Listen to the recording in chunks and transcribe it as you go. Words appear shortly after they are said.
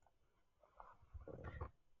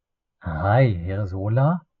Hi, hier ist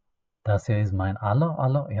Ola. Das hier ist mein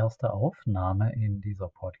allererste Aufnahme in dieser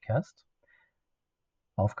Podcast.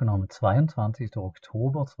 Aufgenommen 22.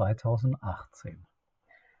 Oktober 2018.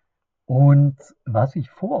 Und was ich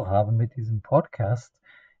vorhabe mit diesem Podcast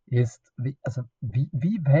ist,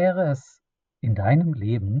 wie wäre es in deinem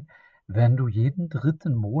Leben, wenn du jeden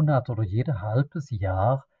dritten Monat oder jede halbes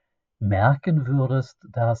Jahr merken würdest,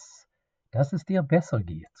 dass es dir besser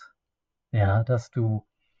geht? Ja, dass du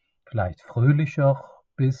vielleicht fröhlicher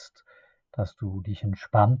bist, dass du dich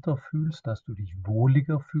entspannter fühlst, dass du dich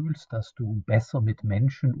wohliger fühlst, dass du besser mit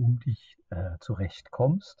Menschen um dich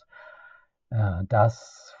zurechtkommst,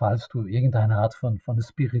 dass, falls du irgendeine Art von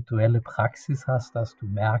spirituelle Praxis hast, dass du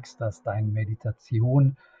merkst, dass deine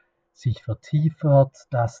Meditation sich vertiefert,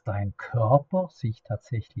 dass dein Körper sich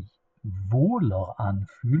tatsächlich wohler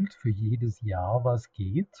anfühlt für jedes Jahr, was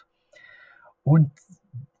geht. Und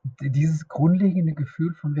dieses grundlegende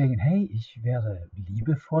Gefühl von wegen, hey, ich werde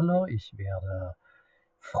liebevoller, ich werde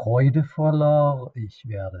freudevoller, ich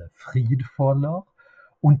werde friedvoller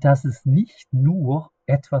und dass es nicht nur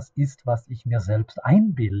etwas ist, was ich mir selbst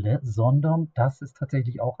einbilde, sondern dass es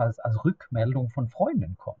tatsächlich auch als Rückmeldung von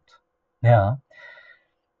Freunden kommt. Ja,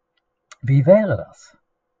 wie wäre das?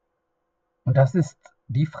 Und das ist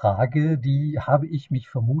die Frage, die habe ich mich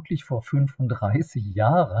vermutlich vor 35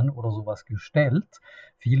 Jahren oder sowas gestellt.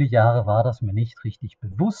 Viele Jahre war das mir nicht richtig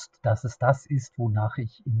bewusst, dass es das ist, wonach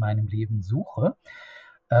ich in meinem Leben suche,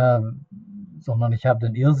 ähm, sondern ich habe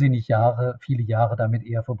dann viele Jahre damit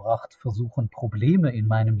eher verbracht, versuchen, Probleme in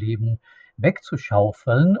meinem Leben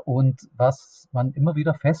wegzuschaufeln. Und was man immer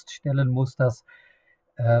wieder feststellen muss, dass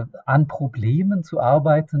an Problemen zu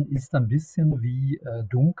arbeiten ist ein bisschen wie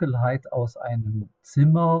Dunkelheit aus einem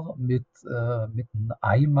Zimmer mit einem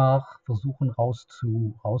Eimer versuchen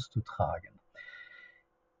rauszutragen.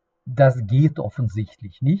 Das geht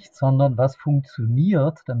offensichtlich nicht, sondern was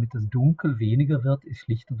funktioniert, damit das Dunkel weniger wird, ist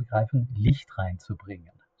schlicht und ergreifend Licht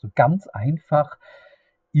reinzubringen. So ganz einfach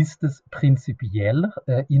ist es prinzipiell.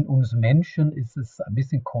 In uns Menschen ist es ein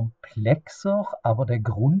bisschen komplexer, aber der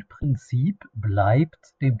Grundprinzip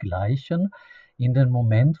bleibt dem gleichen. In dem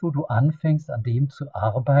Moment, wo du anfängst, an dem zu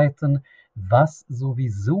arbeiten, was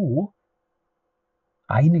sowieso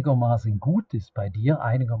einigermaßen gut ist bei dir,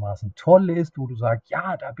 einigermaßen toll ist, wo du sagst,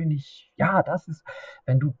 ja, da bin ich, ja, das ist,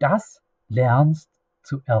 wenn du das lernst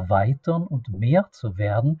zu erweitern und mehr zu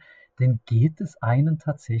werden, dann geht es einen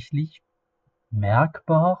tatsächlich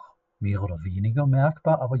merkbar, mehr oder weniger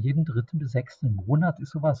merkbar, aber jeden dritten bis sechsten Monat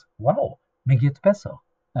ist sowas, wow, mir geht's besser.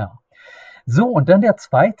 Ja. So, und dann der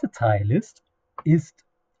zweite Teil ist,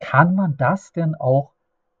 kann man das denn auch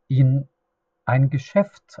in ein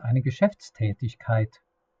Geschäft, eine Geschäftstätigkeit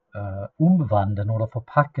umwandeln oder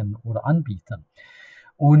verpacken oder anbieten?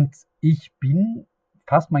 Und ich bin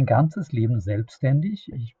fast mein ganzes Leben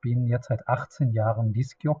selbstständig. Ich bin jetzt seit 18 Jahren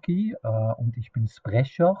Discjockey und ich bin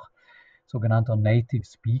Sprecher, sogenannter Native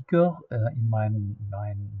Speaker in mein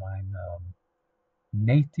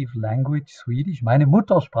Native Language Swedish, meine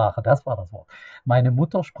Muttersprache, das war das Wort, meine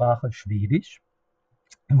Muttersprache Schwedisch,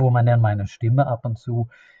 wo man dann meine Stimme ab und zu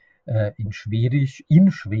in Schwedisch,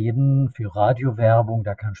 in Schweden für Radiowerbung,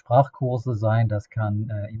 da kann Sprachkurse sein, das kann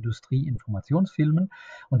Industrie-Informationsfilmen.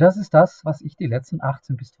 Und das ist das, was ich die letzten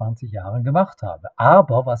 18 bis 20 Jahre gemacht habe.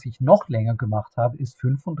 Aber was ich noch länger gemacht habe, ist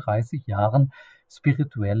 35 Jahren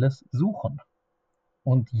spirituelles Suchen.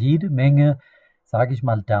 Und jede Menge, sage ich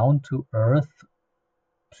mal, down-to-earth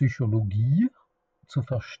Psychologie zu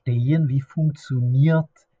verstehen, wie funktioniert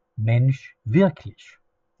Mensch wirklich.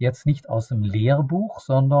 Jetzt nicht aus dem Lehrbuch,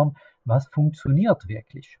 sondern was funktioniert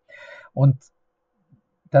wirklich. Und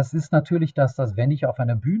das ist natürlich dass wenn ich auf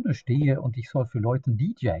einer Bühne stehe und ich soll für Leute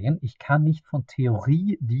DJen, ich kann nicht von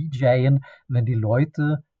Theorie DJen, wenn die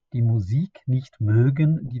Leute die Musik nicht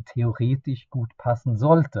mögen, die theoretisch gut passen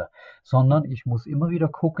sollte, sondern ich muss immer wieder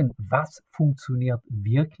gucken, was funktioniert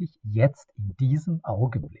wirklich jetzt in diesem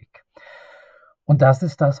Augenblick. Und das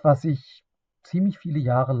ist das, was ich ziemlich viele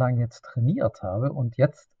Jahre lang jetzt trainiert habe. Und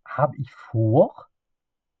jetzt habe ich vor,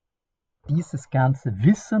 dieses ganze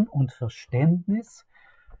Wissen und Verständnis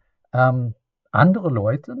andere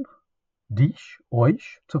Leuten,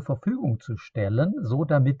 euch zur Verfügung zu stellen, so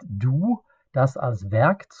damit du das als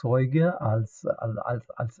Werkzeuge,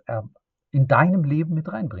 in deinem Leben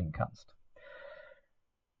mit reinbringen kannst.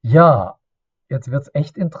 Ja, jetzt wird es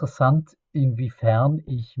echt interessant, inwiefern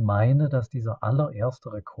ich meine, dass dieser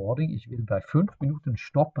allererste Recording, ich will bei 5 Minuten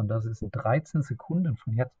stoppen, das ist in 13 Sekunden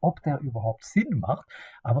von jetzt, ob der überhaupt Sinn macht.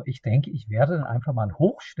 Aber ich denke, ich werde dann einfach mal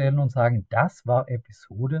hochstellen und sagen, das war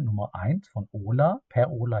Episode Nummer 1 von Ola,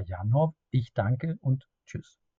 per Ola Janov. Ich danke und tschüss.